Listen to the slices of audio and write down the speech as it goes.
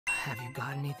Have you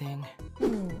got anything?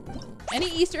 Any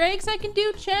Easter eggs I can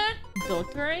do, chat?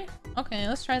 Dottery? Okay,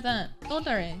 let's try that.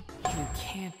 Dottery. You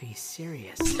can't be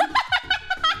serious.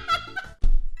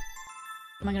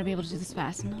 Am I gonna be able to do this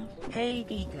fast enough? Hey,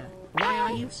 Geega, why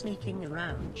are you sneaking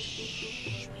around?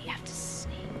 Shh, we have to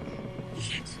sneak.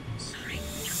 Shit, sorry.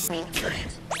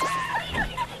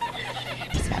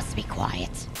 He's supposed to be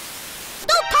quiet.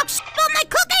 Don't talk shit about my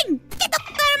cooking! Get the f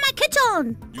out of my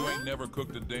kitchen! You ain't never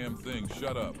cooked a damn thing.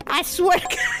 Shut up. I swear.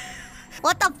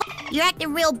 What the f? You're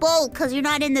acting real bold because you're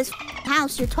not in this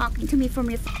house. You're talking to me from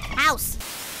your house.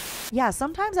 Yeah,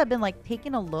 sometimes I've been like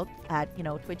taking a look at, you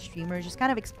know, Twitch streamers, just kind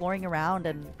of exploring around,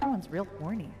 and everyone's real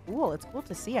horny. Cool, it's cool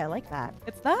to see. I like that.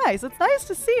 It's nice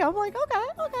to see. I'm like, okay,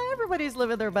 everybody's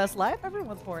living their best life.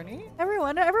 Everyone's horny.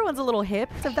 Everyone's a little hip.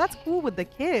 If that's cool with the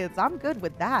kids, I'm good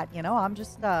with that, you know? I'm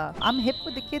just, I'm hip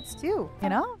with the kids too, you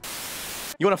know?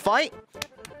 You wanna fight?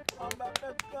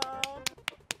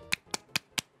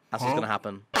 That's what's gonna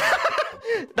happen.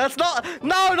 That's not,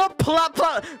 no, not plap.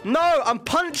 No, I'm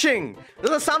punching. There's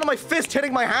the sound of my fist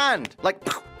hitting my hand. Like,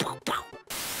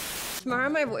 Tomorrow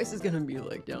my voice is gonna be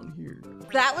like down here.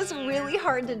 That was really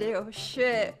hard to do.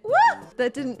 Shit. Woo!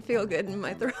 That didn't feel good in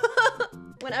my throat.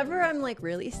 Whenever I'm like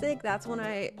really sick, that's when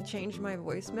I change my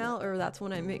voicemail, or that's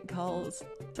when I make calls.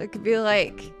 So it could be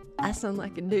like, I sound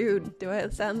like a dude. Do I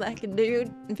sound like a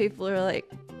dude? And people are like,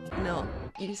 no,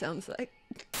 you sound sick.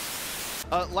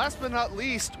 Last but not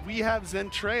least, we have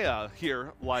Zentreya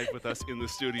here live with us in the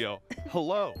studio.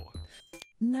 Hello.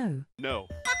 No. No.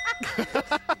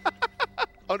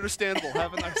 Understandable.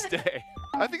 Have a nice day.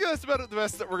 I think that's about the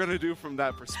best that we're gonna do from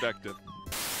that perspective.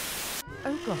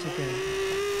 Oh, gotta go.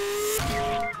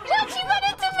 Look, she run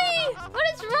into me! What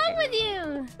is wrong with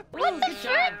you? What the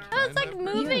frick? Oh, it's like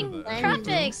moving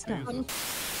traffic.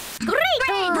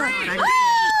 Great!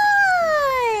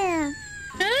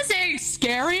 This ain't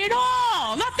scary at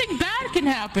all. Nothing bad can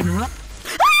happen.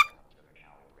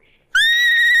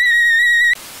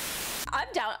 I'm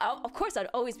down. Of course, I'd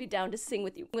always be down to sing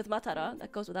with you. With Matara,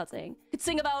 that goes without saying. Could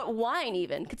sing about wine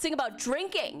even. Could sing about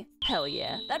drinking. Hell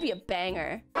yeah. That'd be a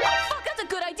banger. Oh, fuck, that's a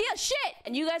good idea. Shit.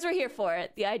 And you guys were here for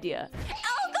it. The idea.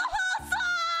 Alcohol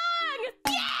song!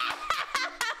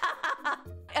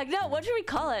 Yeah! No, what should we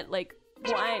call it? Like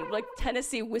wine. Like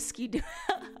Tennessee whiskey.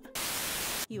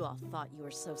 You all thought you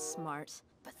were so smart.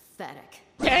 Pathetic.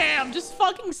 Damn, just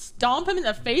fucking stomp him in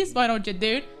the face, why don't you,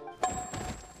 dude? Oh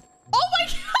my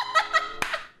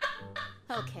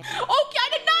god! Okay. Okay, I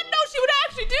did not know she would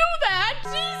actually do that!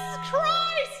 Jesus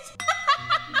Christ!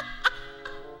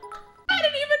 I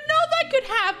didn't even know that could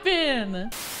happen!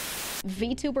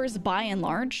 VTubers, by and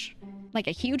large, like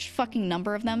a huge fucking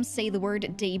number of them, say the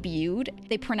word debuted.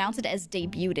 They pronounce it as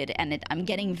debuted, and I'm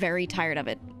getting very tired of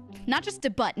it. Not just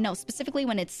debut, no, specifically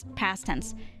when it's past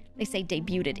tense. They say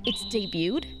debuted. It's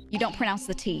debuted. You don't pronounce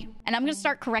the T. And I'm gonna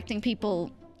start correcting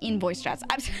people in voice chats.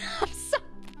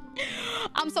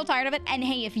 I'm so tired of it. And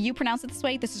hey, if you pronounce it this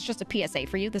way, this is just a PSA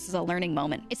for you. This is a learning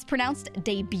moment. It's pronounced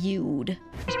debuted.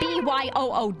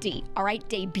 B-Y-O-O-D. All right,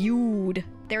 debuted.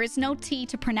 There is no T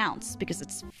to pronounce because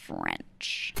it's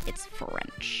French. It's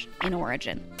French in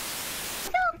origin.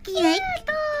 Hug,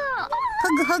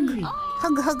 hug.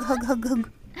 Hug, hug, hug, hug,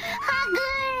 hug.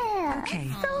 Hugger! Okay,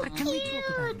 So but can we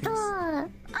talk about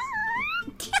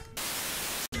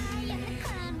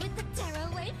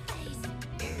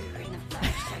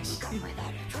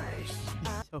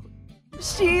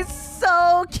this? She's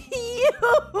so cute!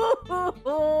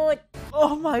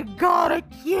 Oh my god, I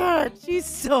can't! She's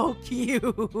so cute!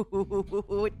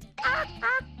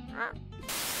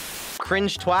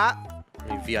 cringe twat.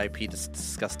 You VIP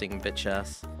disgusting bitch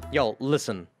ass. Yo,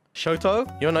 listen. Shoto,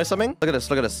 you wanna know something? Look at this,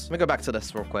 look at this. Let me go back to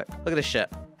this real quick. Look at this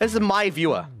shit. This is my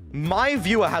viewer. My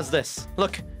viewer has this.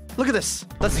 Look at this.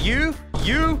 That's you.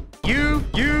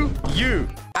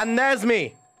 And there's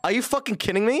me. Are you fucking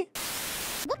kidding me?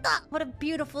 What a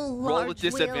beautiful Roll large with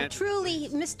wheel. disadvantage. Truly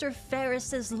Mr.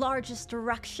 Ferris's largest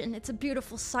erection. It's a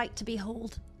beautiful sight to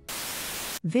behold.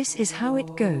 This is how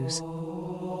it goes.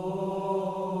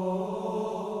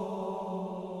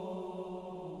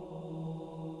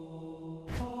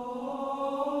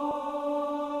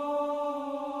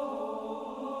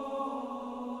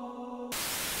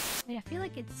 Wait, I feel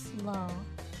like it's slow.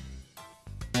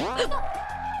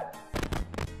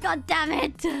 God damn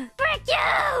it! Frick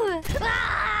you!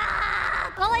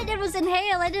 Ah! All I did was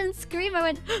inhale. I didn't scream. I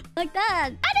went like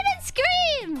that. I didn't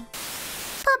scream!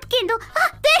 Pumpkin doll.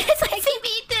 Ah, there's like some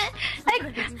eating. Like,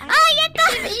 oh, you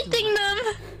got eating them.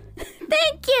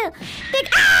 Thank you.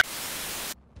 Ah!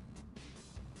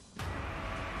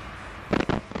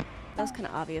 That was kind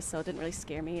of obvious, so it didn't really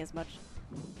scare me as much.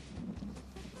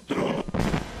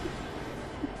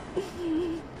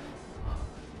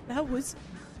 That was...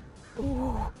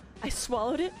 Oh, I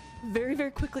swallowed it very,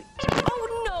 very quickly.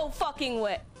 Oh, no fucking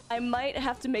way. I might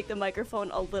have to make the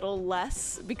microphone a little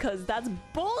less because that's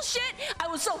bullshit. I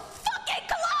was so fucking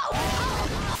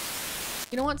close.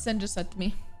 You know what Sen just said to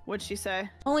me? What'd she say?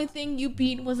 Only thing you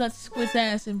beat was that squid's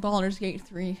ass in Baldur's Gate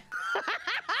 3.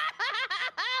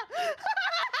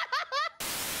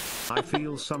 I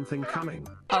feel something coming.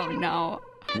 Oh no.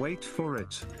 Wait for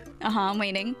it. I'm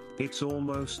waiting. It's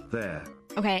almost there.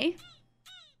 Okay.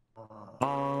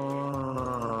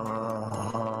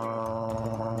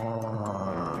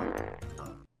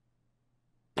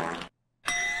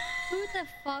 Who the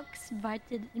fuck's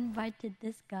invited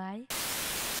this guy?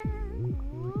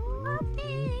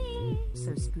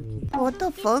 So spooky. What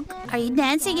the fuck? Are you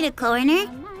dancing in a corner?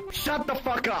 Shut the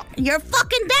fuck up! You're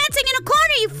fucking dancing in a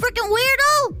corner, you freaking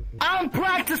weirdo! I'm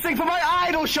practicing for my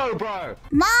idol show, bro!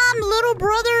 Mom, little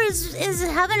brother is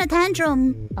having a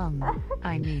tantrum.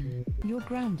 I mean, you're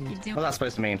grounded. What's that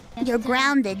supposed to mean? You're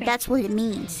grounded, that's what it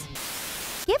means.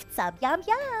 Gift sub, yum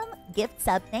yum. Gift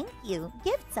sub, thank you.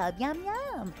 Gift sub, yum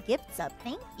yum. Gift sub,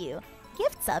 thank you.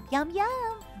 Gift sub, yum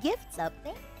yum. Gift sub,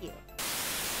 thank you.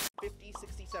 50,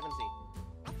 60, 70.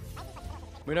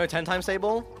 We know 10 times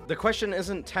table? The question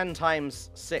isn't 10 times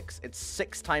 6, it's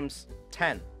 6 times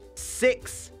 10.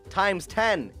 6 times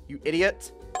 10, you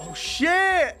idiot. Oh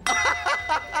shit!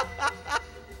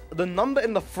 The number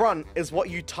in the front is what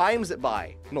you times it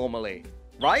by, normally.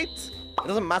 Right? It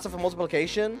doesn't matter for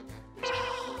multiplication.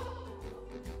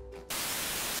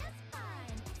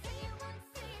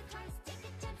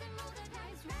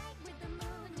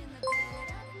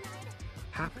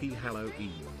 Happy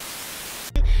Halloween.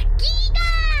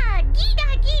 Geega! Geega!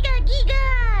 Geega! Geega!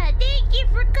 Thank you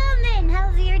for coming!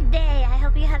 How's your day? I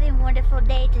hope you're having a wonderful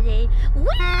day today.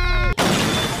 Whee!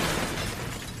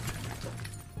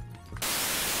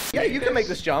 Yeah, you can make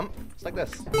this jump. It's like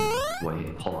this.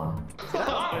 Wait, hold on.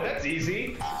 That's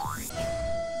easy.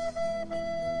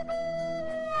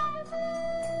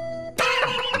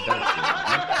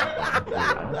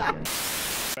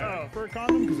 For a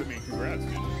condom? Because I mean, congrats,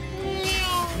 dude.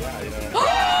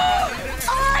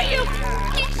 Are you?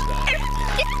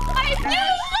 I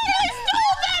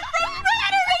stole that from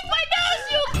underneath my nose,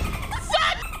 you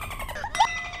son!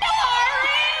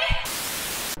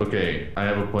 Okay, I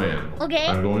have a plan. Okay.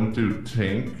 I'm going to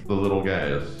tank the little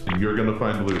guys, and you're gonna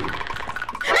find loot.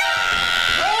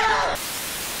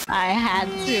 I had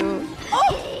to.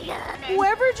 Oh!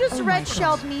 Whoever just red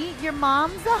shelled me, your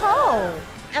mom's a hoe.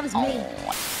 That was me.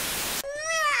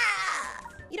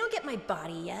 You don't get my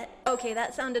body yet. Okay,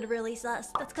 that sounded really sus.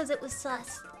 That's because it was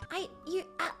sus.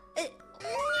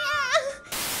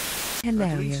 At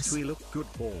least we look good,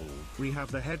 bald. We have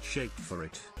the head shape for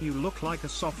it. You look like a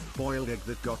soft-boiled egg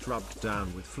that got rubbed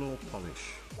down with floor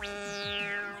polish.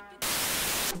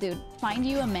 Dude, find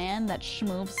you a man that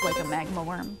schmoofs like a magma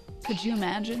worm. Could you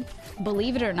imagine?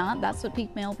 Believe it or not, that's what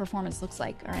peak male performance looks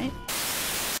like, alright?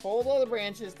 Hold all the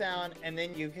branches down, and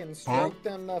then you can stroke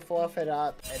them to fluff it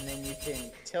up, and then you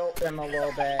can tilt them a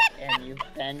little bit, and you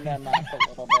bend them up a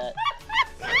little bit.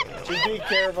 Just be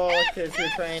careful, because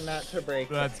you're trying not to break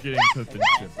them. That's getting cooked and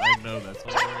shit. I know that's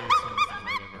hilarious.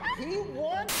 He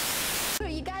won!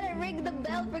 You gotta ring the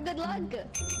bell for good luck.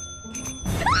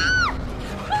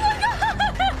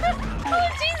 Oh,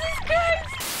 Jesus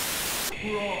Christ!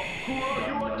 Kuro,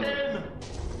 you again!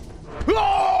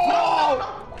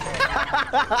 Oh!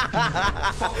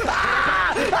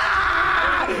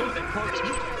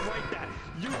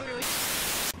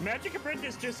 Magic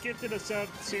Apprentice just gifted us up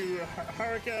to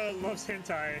Haruka Loves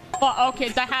Hentai. Well, okay,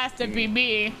 that has to be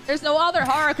me. There's no other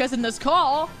Harukas in this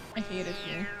call. I hate it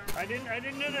here. I didn't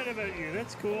know that about you.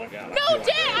 That's cool. No,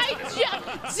 Dad!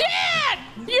 Dad!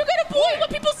 You're gonna believe what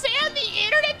people say on the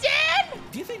internet, Dad?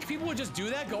 Do you think people would just do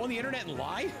that? Go on the internet and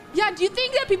lie? Yeah, do you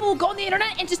think that people will go on the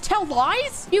internet and just tell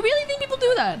lies? You really think people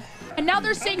do that? And now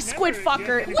they're saying squid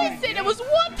fucker. Listen, it was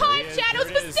one time, Chad. It was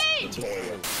a mistake.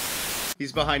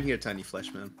 He's behind here, Tiny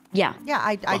Flesh Man. Yeah. Yeah,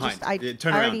 I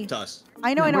turn already, around to us.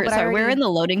 I know, but Sorry, we're in the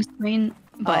loading screen,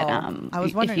 but I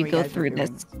was wondering if you what go you guys were through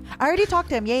doing. this. I already talked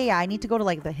to him. Yeah. I need to go to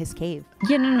like his cave.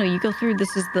 Yeah, no, you go through.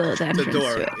 This is the entrance The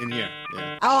door to it. in here.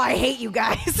 Yeah. Oh, I hate you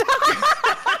guys.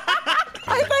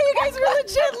 I thought you guys were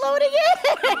legit loading it.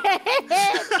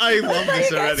 I love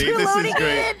this already. This is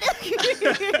great.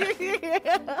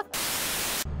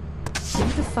 Who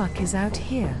the fuck is out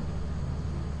here?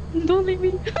 Don't leave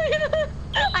me.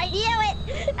 I knew it!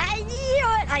 I knew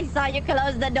it! I saw you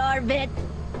close the door, bitch.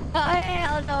 Oh,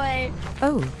 hell no way.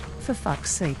 Oh, for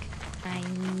fuck's sake. I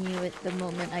knew it the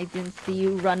moment I didn't see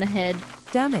you run ahead.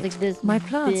 Damn it. Like this My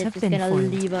plans bitch have is been gonna foiled.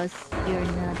 leave us. You're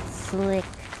not slick.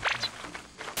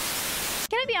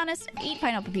 Can I be honest? Eat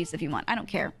pineapple pizza if you want. I don't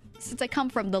care. Since I come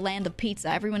from the land of pizza,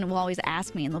 everyone will always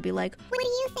ask me and they'll be like, What do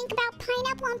you think about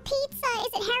pineapple on pizza? Is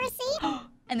it heresy?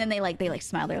 and then they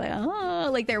smile. They're like, oh,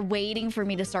 like they're waiting for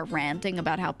me to start ranting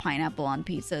about how pineapple on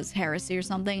pizza is heresy or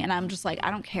something. And I'm just like,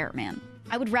 I don't care, man.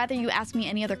 I would rather you ask me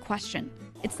any other question.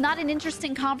 It's not an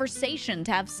interesting conversation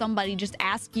to have somebody just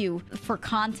ask you for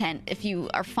content if you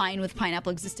are fine with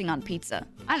pineapple existing on pizza.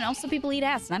 I don't know, some people eat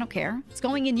ass and I don't care. It's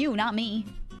going in you, not me,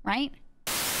 right?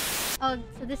 Oh,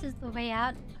 so this is the way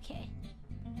out? Okay.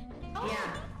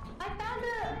 Yeah. I found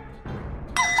it!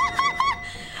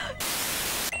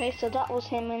 Okay, so that was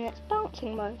him in its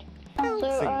bouncing mode.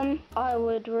 So, I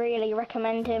would really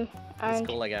recommend him. And it's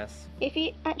cool, I guess. If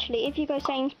you go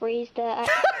Sainsbury's,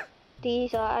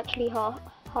 these are actually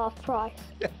half price.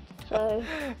 So.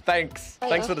 Thanks.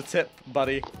 Thanks for the tip,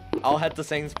 buddy. I'll head to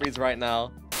Sainsbury's right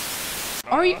now.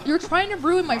 Ari, you're trying to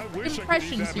ruin my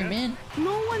impressions here, man.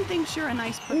 No one thinks you're a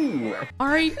nice person.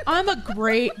 Ari, I'm a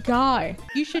great guy.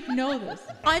 You should know this.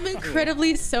 I'm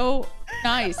incredibly so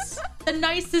nice. The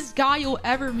nicest guy you'll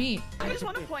ever meet. I just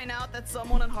want to point out that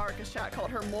someone in Haruka's chat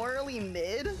called her morally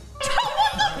mid. What the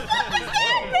fuck does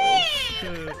that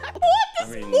mean? What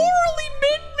does morally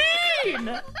mid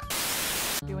mean?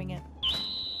 Doing it.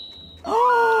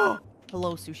 Oh!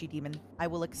 Hello, Sushi Demon. I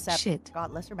will accept Shit.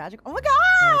 God, lesser magic. Oh my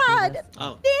god!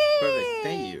 Oh, Dang! perfect.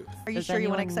 Thank you. Are you Does sure you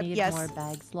want to anyone accept? need Yes. more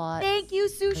bag slots Thank you,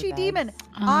 for Sushi bags? Demon.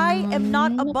 I am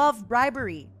not above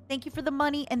bribery. Thank you for the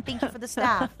money and thank you for the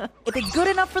staff. If it's good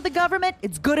enough for the government,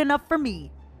 it's good enough for me.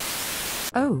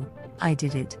 Oh, I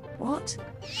did it. What?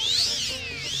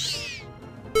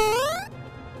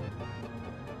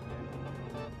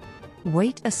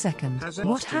 Wait a second.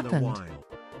 What happened?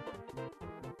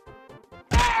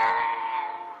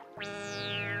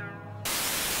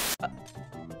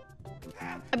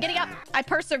 I'm getting up. I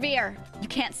persevere. You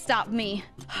can't stop me.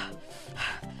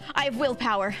 I have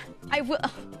willpower. I will.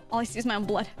 All I see is my own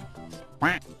blood.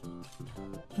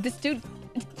 This dude.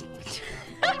 He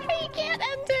can't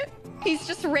end it. He's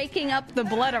just raking up the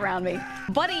blood around me.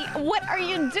 Buddy, what are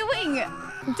you doing?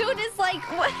 Dude is like,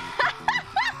 what?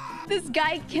 This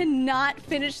guy cannot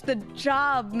finish the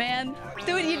job, man.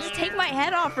 Dude, you just take my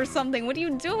head off or something. What are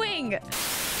you doing?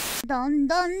 Dun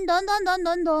dun dun dun dun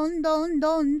dun dun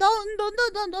dun dun dun dun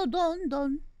dun dun dun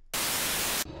dun.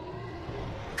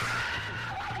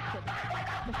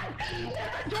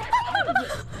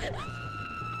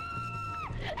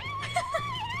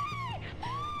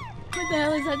 What the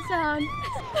hell is that sound?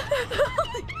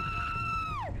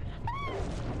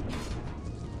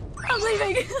 I'm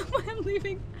leaving. I'm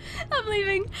leaving. I'm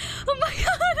leaving. Oh my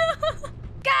god.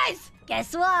 Guys,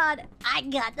 guess what? I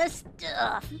got the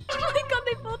stuff. Oh my god,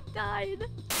 they both died.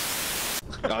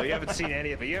 Oh, you haven't seen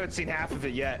any of it. You haven't seen half of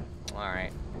it yet. All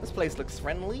right. This place looks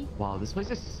friendly. Wow, this place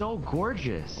is so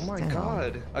gorgeous. Oh my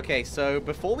god. Okay, so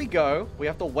before we go, we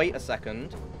have to wait a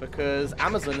second because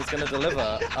Amazon is going to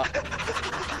deliver.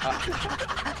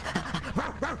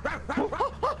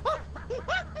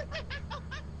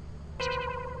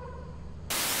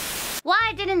 Why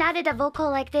I didn't add a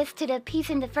vocal like this to the piece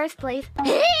in the first place?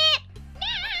 I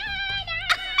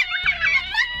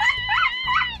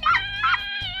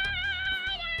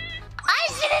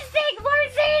should have taken more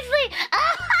seriously.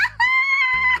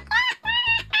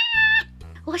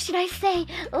 What should I say?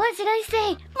 What should I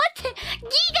say? What?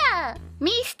 Geega!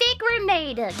 Mistake were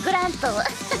made. Granto.